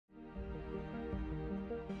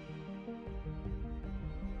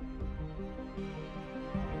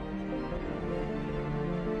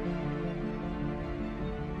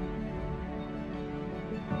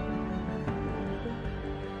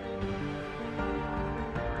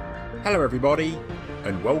Hello everybody,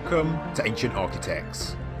 and welcome to Ancient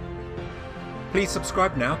Architects. Please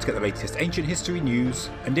subscribe now to get the latest ancient history news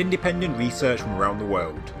and independent research from around the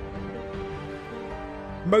world.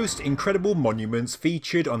 Most incredible monuments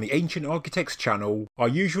featured on the Ancient Architects channel are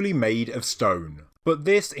usually made of stone, but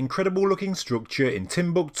this incredible looking structure in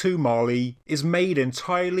Timbuktu, Mali is made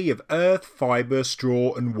entirely of earth, fibre,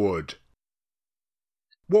 straw and wood.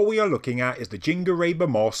 What we are looking at is the Djinguereber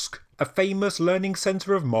Mosque, a famous learning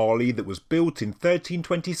centre of Mali that was built in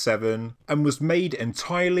 1327 and was made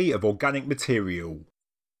entirely of organic material.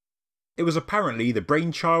 It was apparently the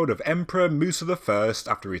brainchild of Emperor Moussa I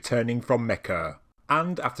after returning from Mecca,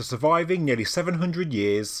 and after surviving nearly 700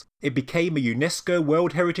 years, it became a UNESCO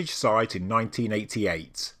World Heritage Site in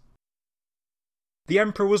 1988. The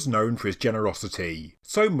emperor was known for his generosity,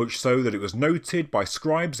 so much so that it was noted by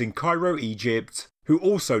scribes in Cairo, Egypt, who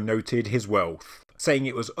also noted his wealth, saying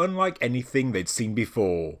it was unlike anything they'd seen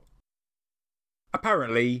before.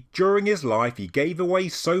 Apparently, during his life he gave away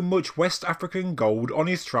so much West African gold on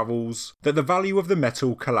his travels that the value of the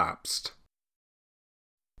metal collapsed.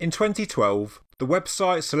 In 2012, the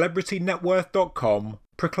website celebritynetworth.com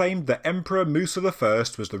proclaimed that Emperor Moussa I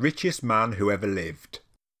was the richest man who ever lived.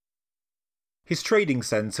 His trading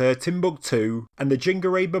centre, Timbuktu, and the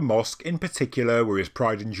Djinguereber Mosque in particular were his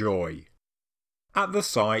pride and joy. At the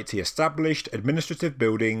site he established administrative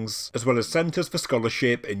buildings as well as centres for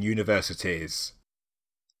scholarship and universities.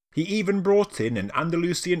 He even brought in an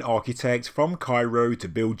Andalusian architect from Cairo to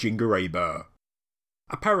build Djinguereber.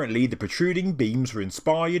 Apparently the protruding beams were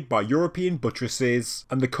inspired by European buttresses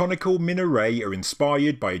and the conical minaret are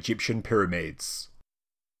inspired by Egyptian pyramids.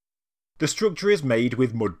 The structure is made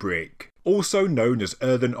with mud brick, also known as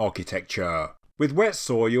earthen architecture, with wet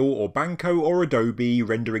soil or banco or adobe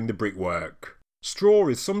rendering the brickwork. Straw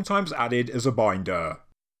is sometimes added as a binder.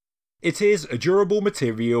 It is a durable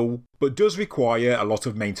material, but does require a lot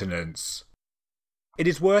of maintenance. It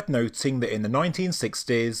is worth noting that in the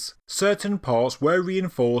 1960s, certain parts were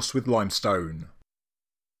reinforced with limestone.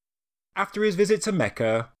 After his visit to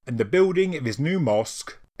Mecca and the building of his new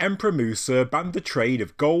mosque, Emperor Moussa banned the trade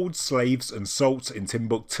of gold, slaves and salt in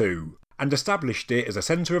Timbuktu, and established it as a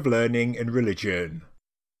centre of learning and religion.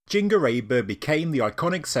 Djinguereber became the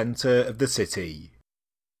iconic centre of the city.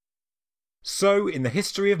 So, in the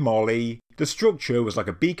history of Mali, the structure was like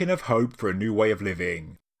a beacon of hope for a new way of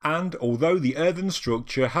living, and although the earthen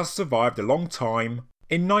structure has survived a long time,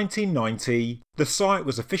 in 1990 the site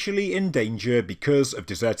was officially in danger because of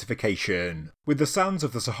desertification, with the sands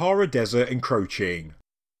of the Sahara Desert encroaching.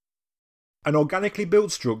 An organically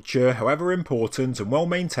built structure, however important and well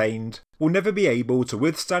maintained, will never be able to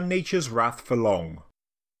withstand nature's wrath for long.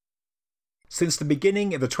 Since the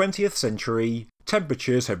beginning of the 20th century,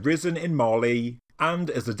 temperatures have risen in Mali, and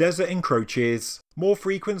as the desert encroaches, more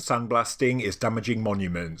frequent sandblasting is damaging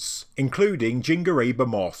monuments, including Djinguereber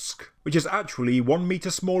Mosque, which is actually 1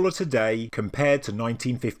 metre smaller today compared to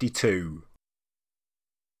 1952.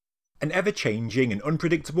 An ever-changing and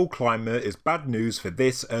unpredictable climate is bad news for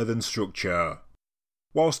this earthen structure.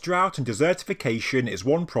 Whilst drought and desertification is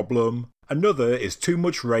one problem, another is too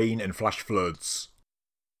much rain and flash floods.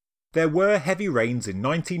 There were heavy rains in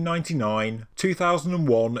 1999,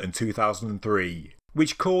 2001 and 2003,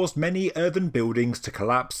 which caused many earthen buildings to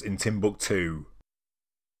collapse in Timbuktu.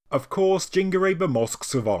 Of course, Djinguereber Mosque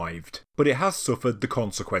survived, but it has suffered the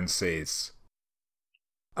consequences.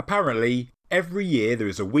 Apparently, every year there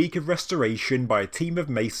is a week of restoration by a team of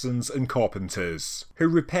masons and carpenters, who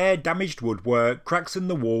repair damaged woodwork, cracks in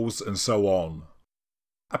the walls and so on.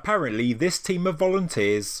 Apparently this team of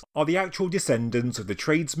volunteers are the actual descendants of the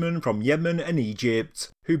tradesmen from Yemen and Egypt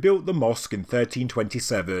who built the mosque in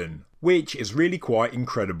 1327, which is really quite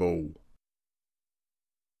incredible.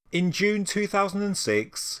 In June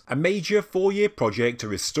 2006, a major 4-year project to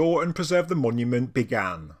restore and preserve the monument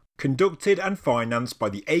began, conducted and financed by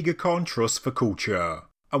the Aga Khan Trust for Culture,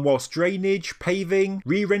 and whilst drainage, paving,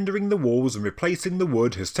 re-rendering the walls and replacing the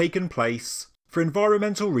wood has taken place, for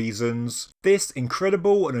environmental reasons, this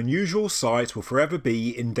incredible and unusual site will forever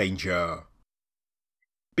be in danger.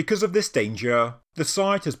 Because of this danger, the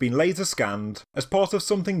site has been laser scanned as part of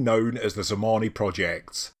something known as the Zamani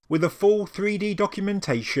Project, with a full 3D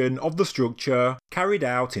documentation of the structure carried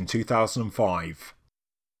out in 2005.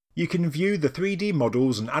 You can view the 3D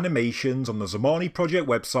models and animations on the Zamani Project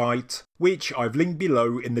website, which I've linked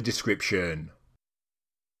below in the description.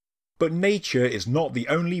 But nature is not the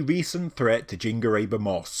only recent threat to Djinguereber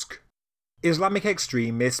Mosque. Islamic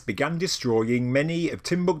extremists began destroying many of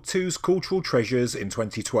Timbuktu's cultural treasures in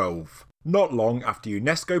 2012, not long after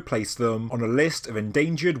UNESCO placed them on a list of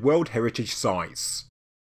endangered World Heritage Sites.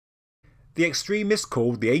 the extremists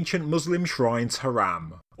called the ancient Muslim shrines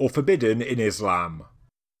haram, or forbidden in Islam.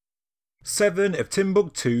 7 of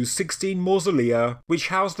Timbuktu's 16 mausolea, which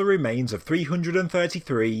housed the remains of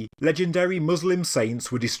 333 legendary Muslim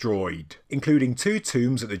saints, were destroyed, including 2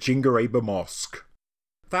 tombs at the Djinguereber Mosque.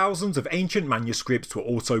 Thousands of ancient manuscripts were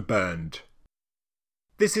also burned.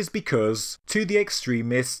 This is because, to the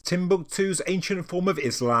extremists, Timbuktu's ancient form of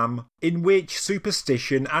Islam, in which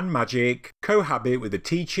superstition and magic cohabit with the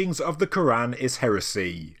teachings of the Quran, is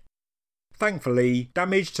heresy. Thankfully,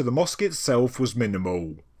 damage to the mosque itself was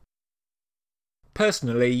minimal.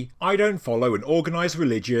 Personally, I don't follow an organised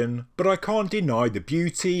religion, but I can't deny the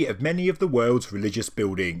beauty of many of the world's religious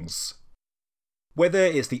buildings. Whether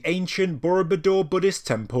it's the ancient Borobudur Buddhist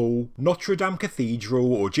temple, Notre Dame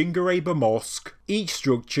Cathedral or Djinguereber Mosque, each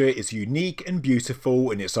structure is unique and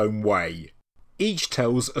beautiful in its own way. Each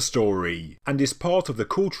tells a story, and is part of the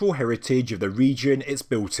cultural heritage of the region it's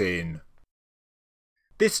built in.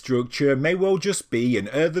 This structure may well just be an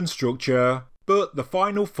earthen structure, but the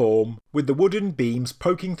final form, with the wooden beams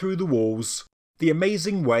poking through the walls, the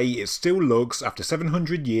amazing way it still looks after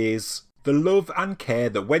 700 years, the love and care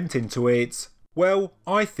that went into it, well,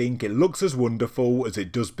 I think it looks as wonderful as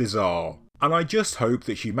it does bizarre, and I just hope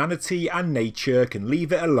that humanity and nature can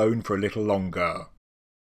leave it alone for a little longer.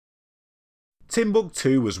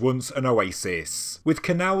 Timbuktu was once an oasis, with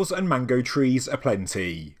canals and mango trees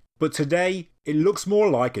aplenty, but today it looks more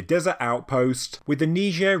like a desert outpost with the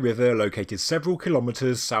Niger River located several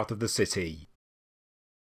kilometres south of the city.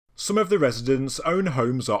 Some of the residents' own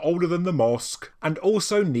homes are older than the mosque and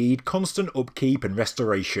also need constant upkeep and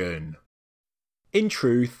restoration. In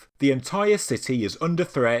truth, the entire city is under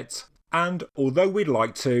threat, and although we'd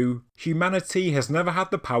like to, humanity has never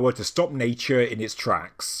had the power to stop nature in its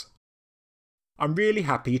tracks. I'm really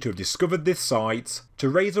happy to have discovered this site, to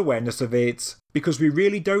raise awareness of it, because we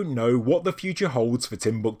really don't know what the future holds for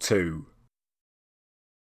Timbuktu.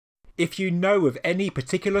 If you know of any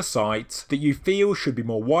particular site that you feel should be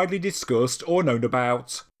more widely discussed or known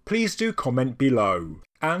about, please do comment below,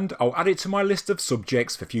 and I'll add it to my list of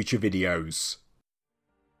subjects for future videos.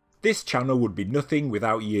 This channel would be nothing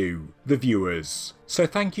without you, the viewers, so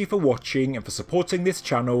thank you for watching and for supporting this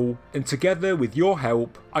channel, and together with your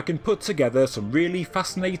help, I can put together some really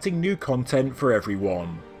fascinating new content for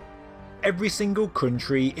everyone. Every single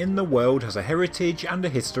country in the world has a heritage and a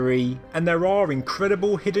history, and there are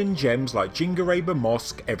incredible hidden gems like Djinguereber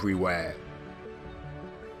Mosque everywhere.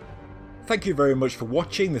 Thank you very much for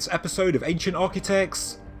watching this episode of Ancient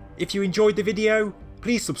Architects. If you enjoyed the video,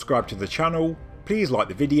 please subscribe to the channel, please like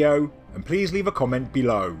the video, and please leave a comment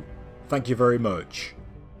below. Thank you very much.